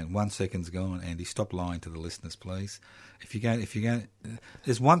second. 1 second's gone. Andy, stop lying to the listeners, please. If you go,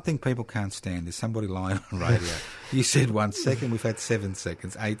 there's one thing people can't stand. There's somebody lying on radio. You said 1 second. We've had 7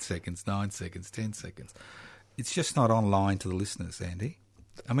 seconds, 8 seconds, 9 seconds, 10 seconds. It's just not on lying to the listeners, Andy.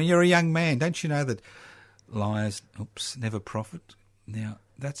 I mean, you're a young man. Don't you know that liars, never profit? Now,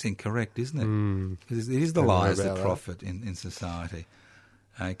 that's incorrect, isn't it? Because it is the liars that profit in society.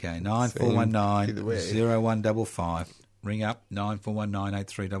 Okay, 9419-0155. Ring up,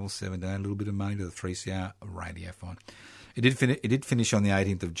 9419-8377. Donate a little bit of money to the 3CR Radiophone. It did finish on the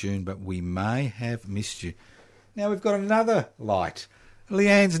 18th of June, but we may have missed you. Now we've got another light.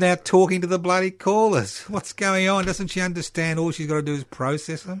 Leanne's now talking to the bloody callers. What's going on? Doesn't she understand all she's got to do is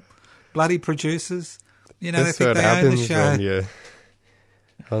process them? Bloody producers. You know, that's they think they own the show. When you're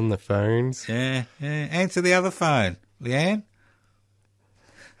on the phones. Yeah. Answer the other phone. Leanne?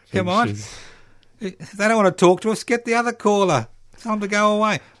 Come on. If they don't want to talk to us, get the other caller. Tell them to go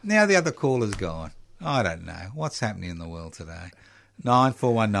away. Now the other caller's gone. I don't know. What's happening in the world today?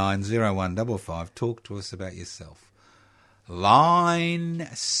 9419 Talk to us about yourself. Line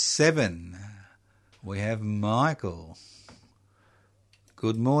 7. We have Michael.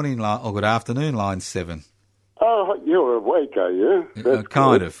 Good morning, good afternoon, line 7. Oh, you're awake, are you?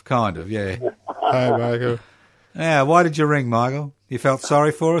 Kind of, yeah. Hi, Michael. Yeah, why did you ring, Michael? You felt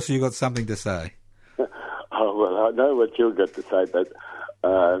sorry for us, or you got something to say? Oh, well, I know what you've got to say, but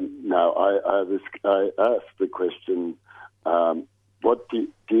no, I asked the question, what do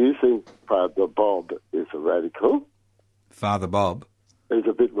you think Father Bob is a radical? Father Bob? He's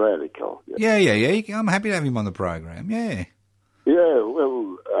a bit radical. Yeah. I'm happy to have him on the program, yeah. Yeah,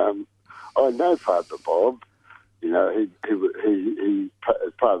 well, I know Father Bob. You know, he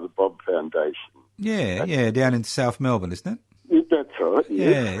part of the Bob Foundation. Yeah, down in South Melbourne, isn't it? That's right.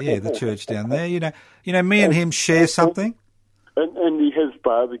 Yeah, the church down there. You know, me and him share something. And he has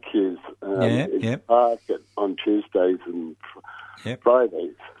barbecues in the park on Tuesdays and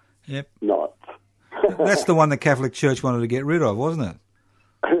Fridays. Yep. Nights. That's the one the Catholic Church wanted to get rid of, wasn't it?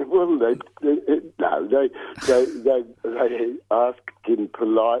 Well, they asked him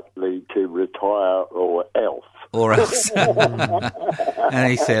politely to retire or else.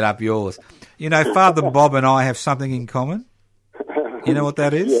 And he set up yours. You know, Father Bob and I have something in common. You know what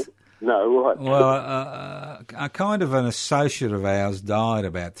that is? Yeah. No, what? Well, a kind of an associate of ours died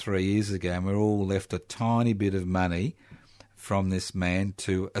about 3 years ago, and we're all left a tiny bit of money from this man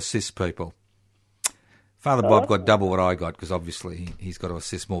to assist people. Father Bob got double what I got because obviously he's got to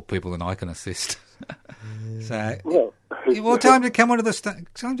assist more people than I can assist. So, well, time to come onto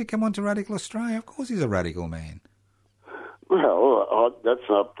to Radical Australia. Of course, he's a radical man. Well, that's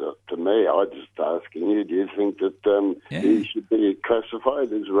not up to me. I'm just asking you. Do you think that he should be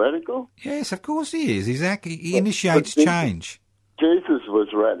classified as radical? Yes, of course he is. He initiates change. Jesus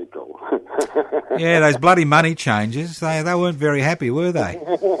was radical. Yeah, those bloody money changes, they weren't very happy, were they?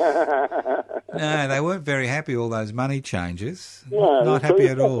 No, they weren't very happy, all those money changes. No, not happy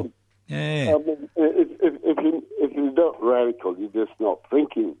at all. Yeah. I mean, if you're not radical, you're just not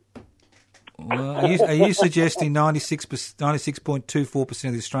thinking. Well, are you suggesting 96.24%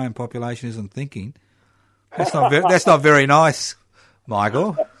 of the Australian population isn't thinking? That's not very nice,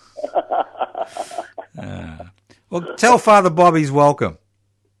 Michael. Well, tell Father Bob he's welcome.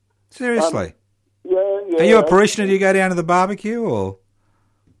 Seriously. Yeah. Are you a parishioner? Do you go down to the barbecue or?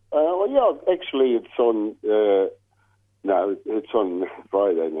 Well, yeah. Actually, it's on. It's on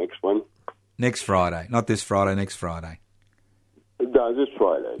Friday. Next one. Next Friday, not this Friday. Next Friday. No, this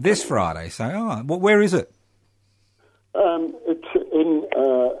Friday. This Friday. So, where is it? It's in.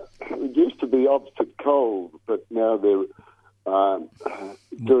 It used to be opposite Cold, but now they're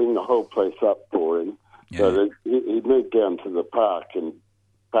doing the whole place up for him. Yeah. So he moved down to the park in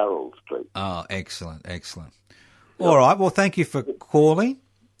Farrell Street. Oh, excellent. All right. Well, thank you for calling,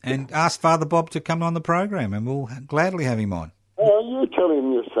 and ask Father Bob to come on the program, and we'll gladly have him on. You tell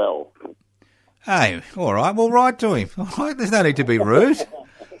him yourself. Hey, all right. We'll write to him. All right. There's no need to be rude.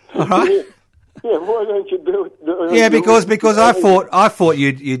 All right. Yeah. Why don't you do it? Yeah, because I thought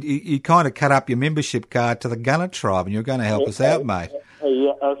you'd kind of cut up your membership card to the Gunner tribe, and you're going to help us out, mate.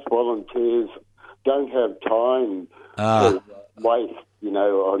 Hey, us volunteers don't have time to waste,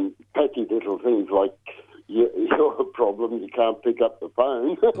 on petty little things like you're a problem. You can't pick up the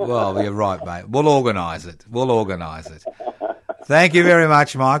phone. Well, you're right, mate. We'll organise it. Thank you very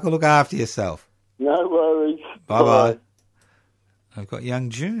much, Michael. Look after yourself. No worries. Bye-bye. I've got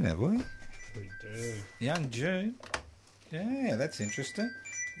young June, have we? We do. Young June. Yeah, that's interesting.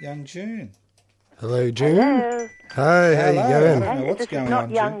 Young June. Hello, June. Hello. Hi, how you going? I don't know what's going not on,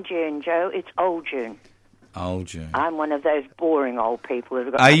 young June, Joe. It's old June. Old June. I'm one of those boring old people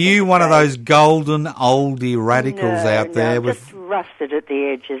who've got. Are you one of those golden oldie radicals out there? No, just rusted at the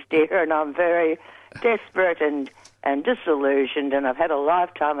edges, dear, and I'm very desperate and disillusioned, and I've had a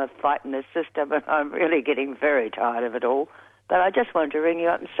lifetime of fighting the system, and I'm really getting very tired of it all. But I just wanted to ring you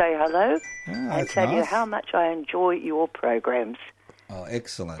up and say hello and tell you how much I enjoy your programs. Oh,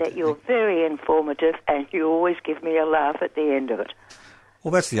 excellent. That you're very informative, and you always give me a laugh at the end of it.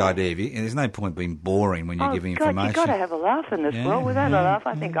 Well, that's the idea of you. There's no point being boring when you're giving information. You've got to have a laugh in this world. Without a laugh,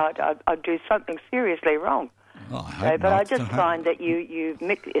 I think I'd do something seriously wrong. Oh, I hope but I just find that you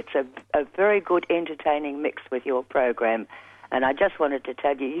mix. It's a very good, entertaining mix with your program. And I just wanted to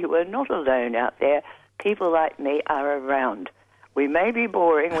tell you are not alone out there. People like me are around. We may be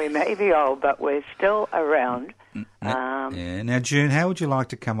boring, we may be old, but we're still around. Now, June, how would you like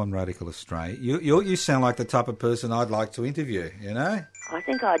to come on Radical Australia? You sound like the type of person I'd like to interview, I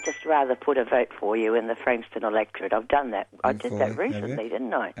think I'd just rather put a vote for you in the Frankston electorate. I've done that. I did that recently,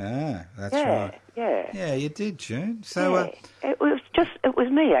 didn't I? Ah, that's right. Yeah. Yeah, you did, June. So, it was It was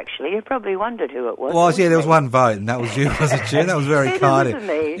me, actually. You probably wondered who it was. There was one vote, and that was you, wasn't you? That was very kind of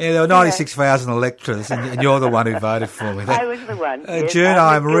you. Yeah, there were 96,000 electors, and you're the one who voted for me. I was the one. Yes, June,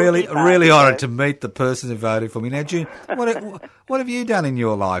 I'm really honoured to meet the person who voted for me. Now, June, what have you done in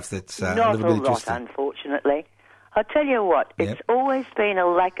your life that's a little bit interesting? Not a lot, unfortunately. I'll tell you what, it's always been a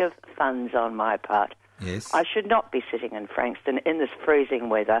lack of funds on my part. Yes. I should not be sitting in Frankston in this freezing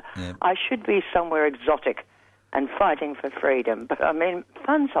weather. Yep. I should be somewhere exotic and fighting for freedom. But, I mean,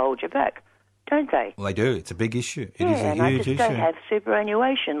 funds hold you back, don't they? Well, they do. It's a big issue. It is a huge issue. And I just don't have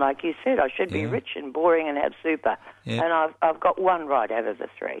superannuation, like you said. I should be rich and boring and have super. Yep. And I've got one right out of the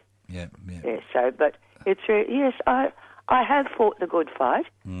three. Yeah. So, but it's yes, I have fought the good fight.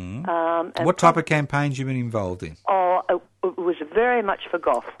 Mm. What type of campaigns have you been involved in? Oh, it was very much for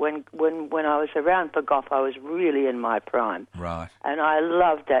Gough. When I was around for Gough, I was really in my prime. Right. And I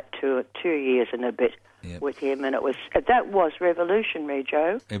loved that 2 years and a bit with him, and that was revolutionary,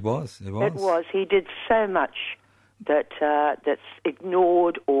 Joe. It was. It was. He did so much that's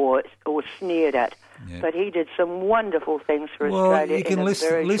ignored or sneered at. Yeah. But he did some wonderful things for Australia in a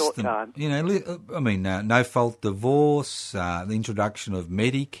very short time. You know, no-fault divorce, the introduction of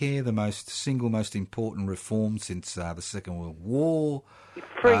Medicare, the single most important reform since the Second World War.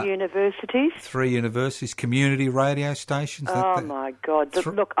 Free universities. 3 universities, community radio stations. My God!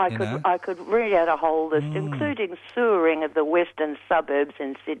 Look, I could read out a whole list, including sewering of the western suburbs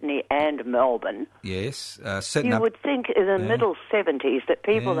in Sydney and Melbourne. Yes, you would think in the middle 70s that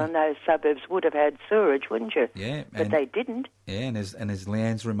people in those suburbs would have had sewerage, wouldn't you? Yeah, but they didn't. Yeah, and as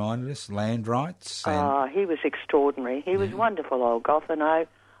Leanne's reminded us, land rights. He was extraordinary. He was wonderful, old Gough, and I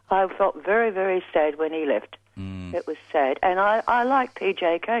felt very, very sad when he left. It was sad. And I like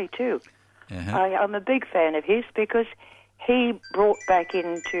PJK too. Uh-huh. I'm a big fan of his because he brought us back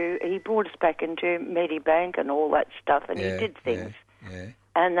into Medibank and all that stuff, and he did things. Yeah.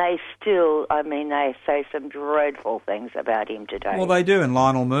 And they still, they say some dreadful things about him today. Well, they do. And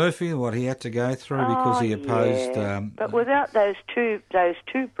Lionel Murphy, what he had to go through because he opposed... but without those two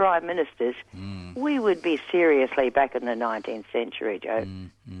prime ministers, we would be seriously back in the 19th century, Joe.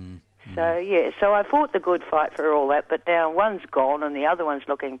 So I fought the good fight for all that, but now one's gone and the other one's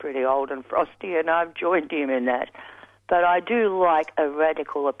looking pretty old and frosty, and I've joined him in that. But I do like a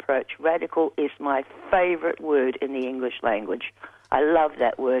radical approach. Radical is my favourite word in the English language. I love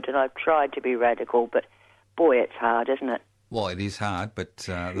that word, and I've tried to be radical, but boy, it's hard, isn't it? Well, it is hard, but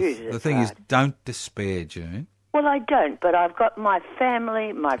the thing is, don't despair, June. Well, I don't, but I've got my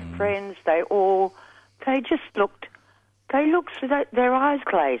family, my friends, they just looked so that their eyes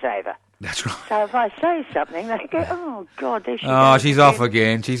glaze over. That's right. So if I say something, they go, oh, God, there she goes. Oh, she's off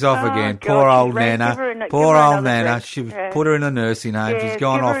again. She's off again. God, poor old Nana. Poor old Nana. She put her in a nursing home. She's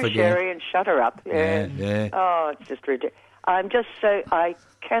gone off again. Sherry and shut her up. Yeah. Oh, it's just ridiculous. I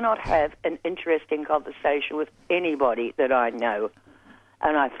cannot have an interesting conversation with anybody that I know.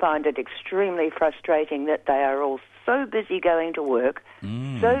 And I find it extremely frustrating that they are all so busy going to work,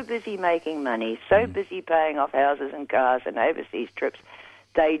 so busy making money, so busy paying off houses and cars and overseas trips.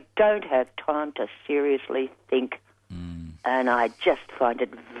 They don't have time to seriously think. And I just find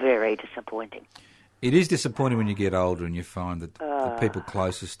it very disappointing. It is disappointing when you get older and you find that the people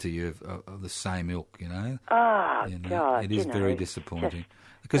closest to you are the same ilk, you know. God. It is very disappointing.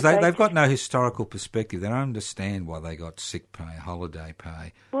 Because they've got no historical perspective. They don't understand why they got sick pay, holiday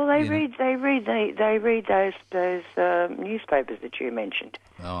pay. Well, they read those newspapers that you mentioned.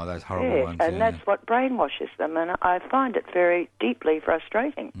 Oh, those horrible ones. And that's what brainwashes them. And I find it very deeply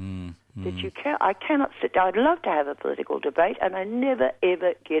frustrating that I cannot sit down. I'd love to have a political debate, and I never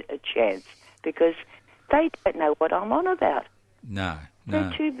ever get a chance because they don't know what I'm on about. No.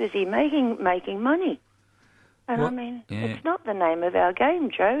 They're too busy making money. And it's not the name of our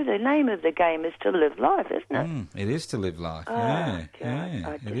game, Joe. The name of the game is to live life, isn't it? It is to live life.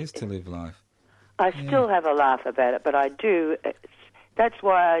 It is to live life. I still have a laugh about it, but I do. That's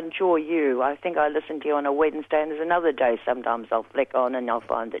why I enjoy you. I think I listen to you on a Wednesday, and there's another day sometimes I'll flick on and I'll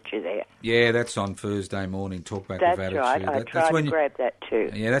find that you're there. Yeah, that's on Thursday morning, Talk Back with Attitude. That's right. I try to grab that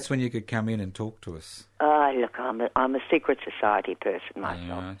too. Yeah, that's when you could come in and talk to us. Look, I'm a secret society person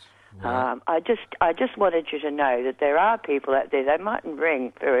myself. Right. I just wanted you to know that there are people out there. They mightn't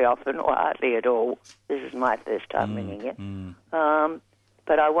ring very often or hardly at all. This is my first time ringing you.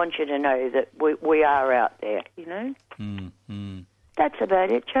 But I want you to know that we are out there, you know. That's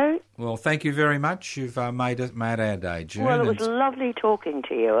about it, Joe. Well, thank you very much. You've made our day, June. Well, it was lovely talking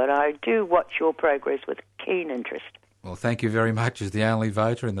to you, and I do watch your progress with keen interest. Well, thank you very much as the only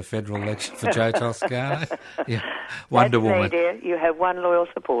voter in the federal election for Joe Toscano. Wonder Woman. That's me, dear. You have one loyal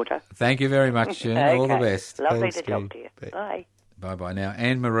supporter. Thank you very much, June. Okay. All the best. Lovely to talk to you. Bye. Bye-bye. Now,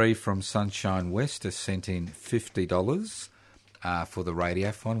 Anne-Marie from Sunshine West has sent in $50 for the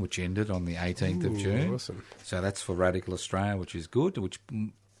Radiothon, which ended on the 18th of June. Awesome. So that's for Radical Australia, which is good, which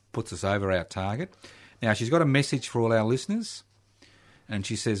puts us over our target. Now, she's got a message for all our listeners, and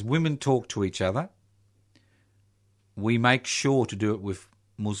she says, women talk to each other. We make sure to do it with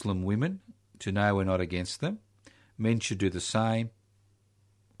Muslim women to know we're not against them. Men should do the same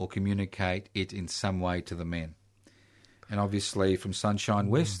or communicate it in some way to the men. And obviously from Sunshine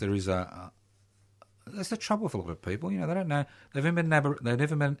West, there is that's the trouble with a lot of people. You know, they don't know. They've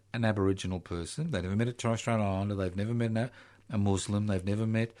never met an Aboriginal person. They've never met a Torres Strait Islander. They've never met a Muslim. They've never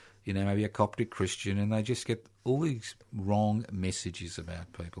met, you know, maybe a Coptic Christian. And they just get all these wrong messages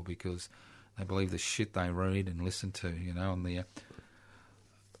about people because they believe the shit they read and listen to, you know, on the...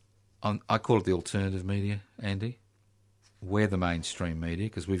 I call it the alternative media, Andy. We're the mainstream media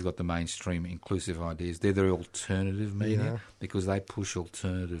because we've got the mainstream inclusive ideas. They're the alternative media because they push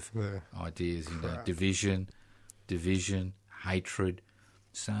alternative ideas, you know, division, hatred.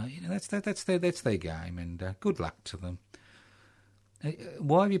 So, you know, that's their game, and good luck to them.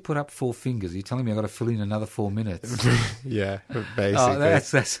 Why have you put up 4 fingers? Are you telling me I've got to fill in another 4 minutes? Yeah, basically. Oh,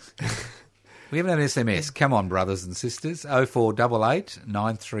 that's... We haven't had an SMS. Come on, brothers and sisters. 0488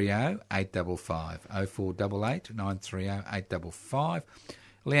 930 855. 0488 930 855.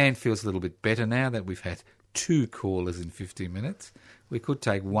 Leanne feels a little bit better now that we've had 2 callers in 50 minutes. We could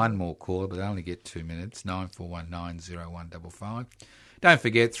take one more caller, but only get 2 minutes. 94190155. Don't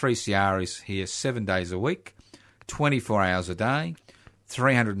forget, 3CR is here 7 days a week, 24 hours a day,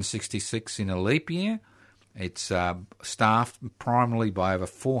 366 in a leap year. It's staffed primarily by over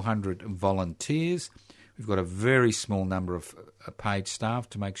 400 volunteers. We've got a very small number of paid staff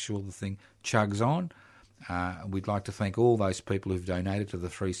to make sure the thing chugs on. We'd like to thank all those people who've donated to the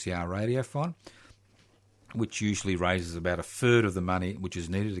 3CR Radiothon, which usually raises about a third of the money which is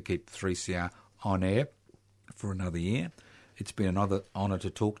needed to keep the 3CR on air for another year. It's been another honour to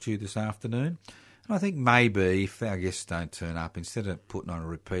talk to you this afternoon. And I think maybe if our guests don't turn up, instead of putting on a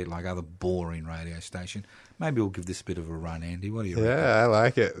repeat like other boring radio station, maybe we'll give this a bit of a run, Andy. What do you reckon? Yeah, I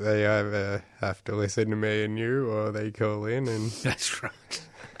like it. They either have to listen to me and you, or they call in and... That's right.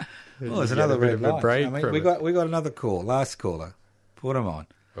 Well, there's another red light. Break. I mean, we got another call. Last caller. Put them on.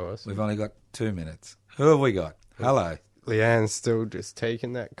 Awesome. We've only got 2 minutes. Who have we got? Hello. Leanne's still just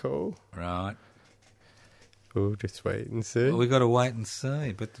taking that call. Right. We'll just wait and see. Well, we've got to wait and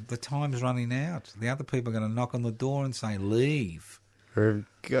see, but the time's running out. The other people are going to knock on the door and say, leave. We've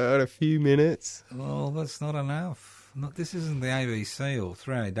got a few minutes. Well, that's not enough. This isn't the ABC or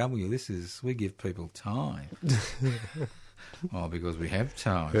 3AW. We give people time. Oh, because we have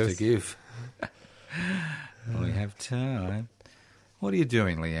time to give. We have time. What are you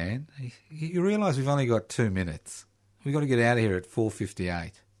doing, Leanne? You realise we've only got 2 minutes. We've got to get out of here at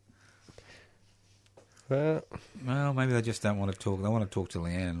 4:58. Well, maybe they just don't want to talk. They want to talk to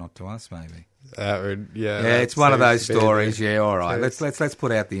Leanne, not to us, maybe. Yeah, it's one of those stories. Yeah, all right. Let's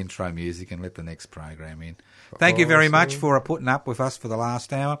put out the intro music and let the next program in. Thank you very much for putting up with us for the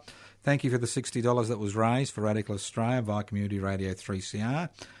last hour. Thank you for the $60 that was raised for Radical Australia via Community Radio 3CR.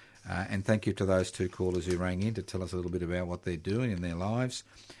 And thank you to those 2 callers who rang in to tell us a little bit about what they're doing in their lives.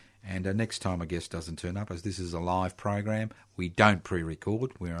 And next time a guest doesn't turn up, as this is a live program, we don't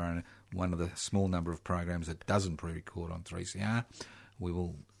pre-record. We're on one of the small number of programs that doesn't pre-record on 3CR. We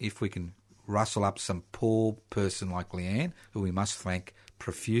will, if we can rustle up some poor person like Leanne, who we must thank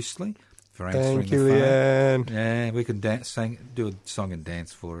profusely for answering the phone. Leanne. Yeah, we can do a song and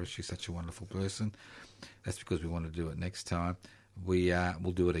dance for her. She's such a wonderful person. That's because we want to do it next time.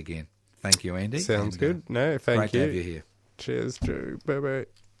 We'll do it again. Thank you, Andy. Sounds good. No, thank you. Great to have you here. Cheers, Drew. Bye-bye.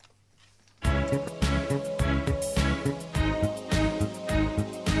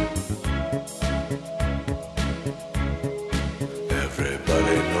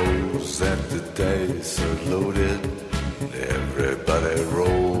 Everybody knows that the dice are loaded. Everybody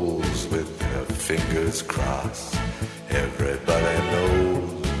rolls with their fingers crossed. Everybody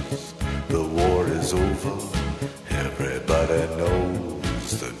knows the war is over. Everybody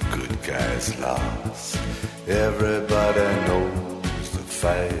knows the good guys lost. Everybody knows the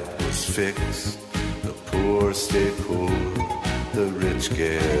fight was fixed. The poor stay poor, the rich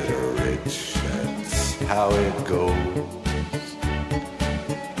get rich. That's how it goes.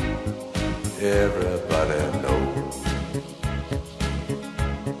 Everybody knows.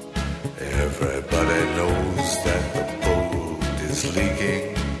 Everybody knows that the boat is leaking.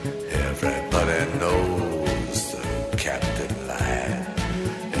 Everybody knows the captain lied.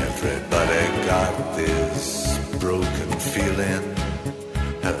 Everybody got this broken feeling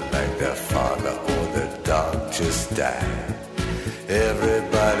like their father or their dog just died.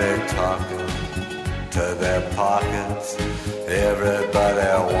 talking to their pockets.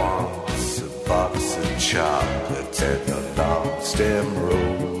 Everybody wants a box of chocolates and a long stem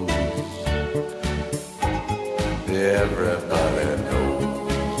rose. Everybody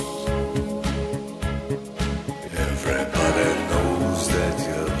knows. Everybody knows that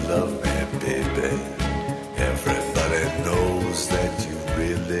you love me, baby. Everybody knows that you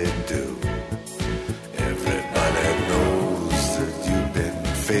really do. Everybody knows that you've been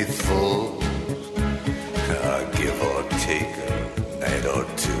faithful, give or take a night or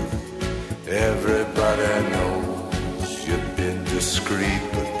two. Everybody knows you've been discreet,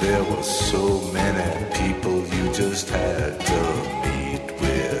 but there were so many people you just had to meet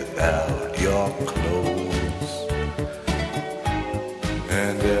without your clothes.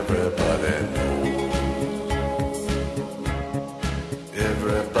 And everybody knows.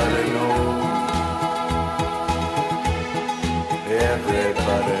 Everybody knows.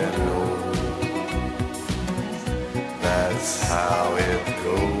 Everybody knows. That's how it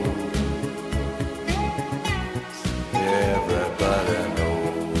goes. Everybody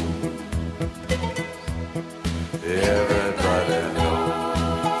knows. Everybody knows.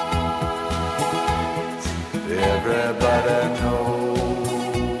 Everybody knows.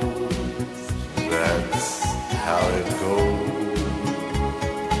 That's how it goes.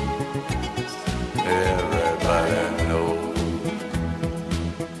 Everybody knows.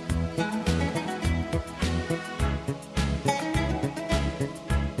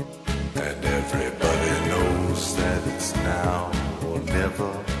 And everybody knows that it's now or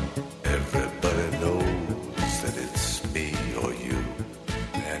never.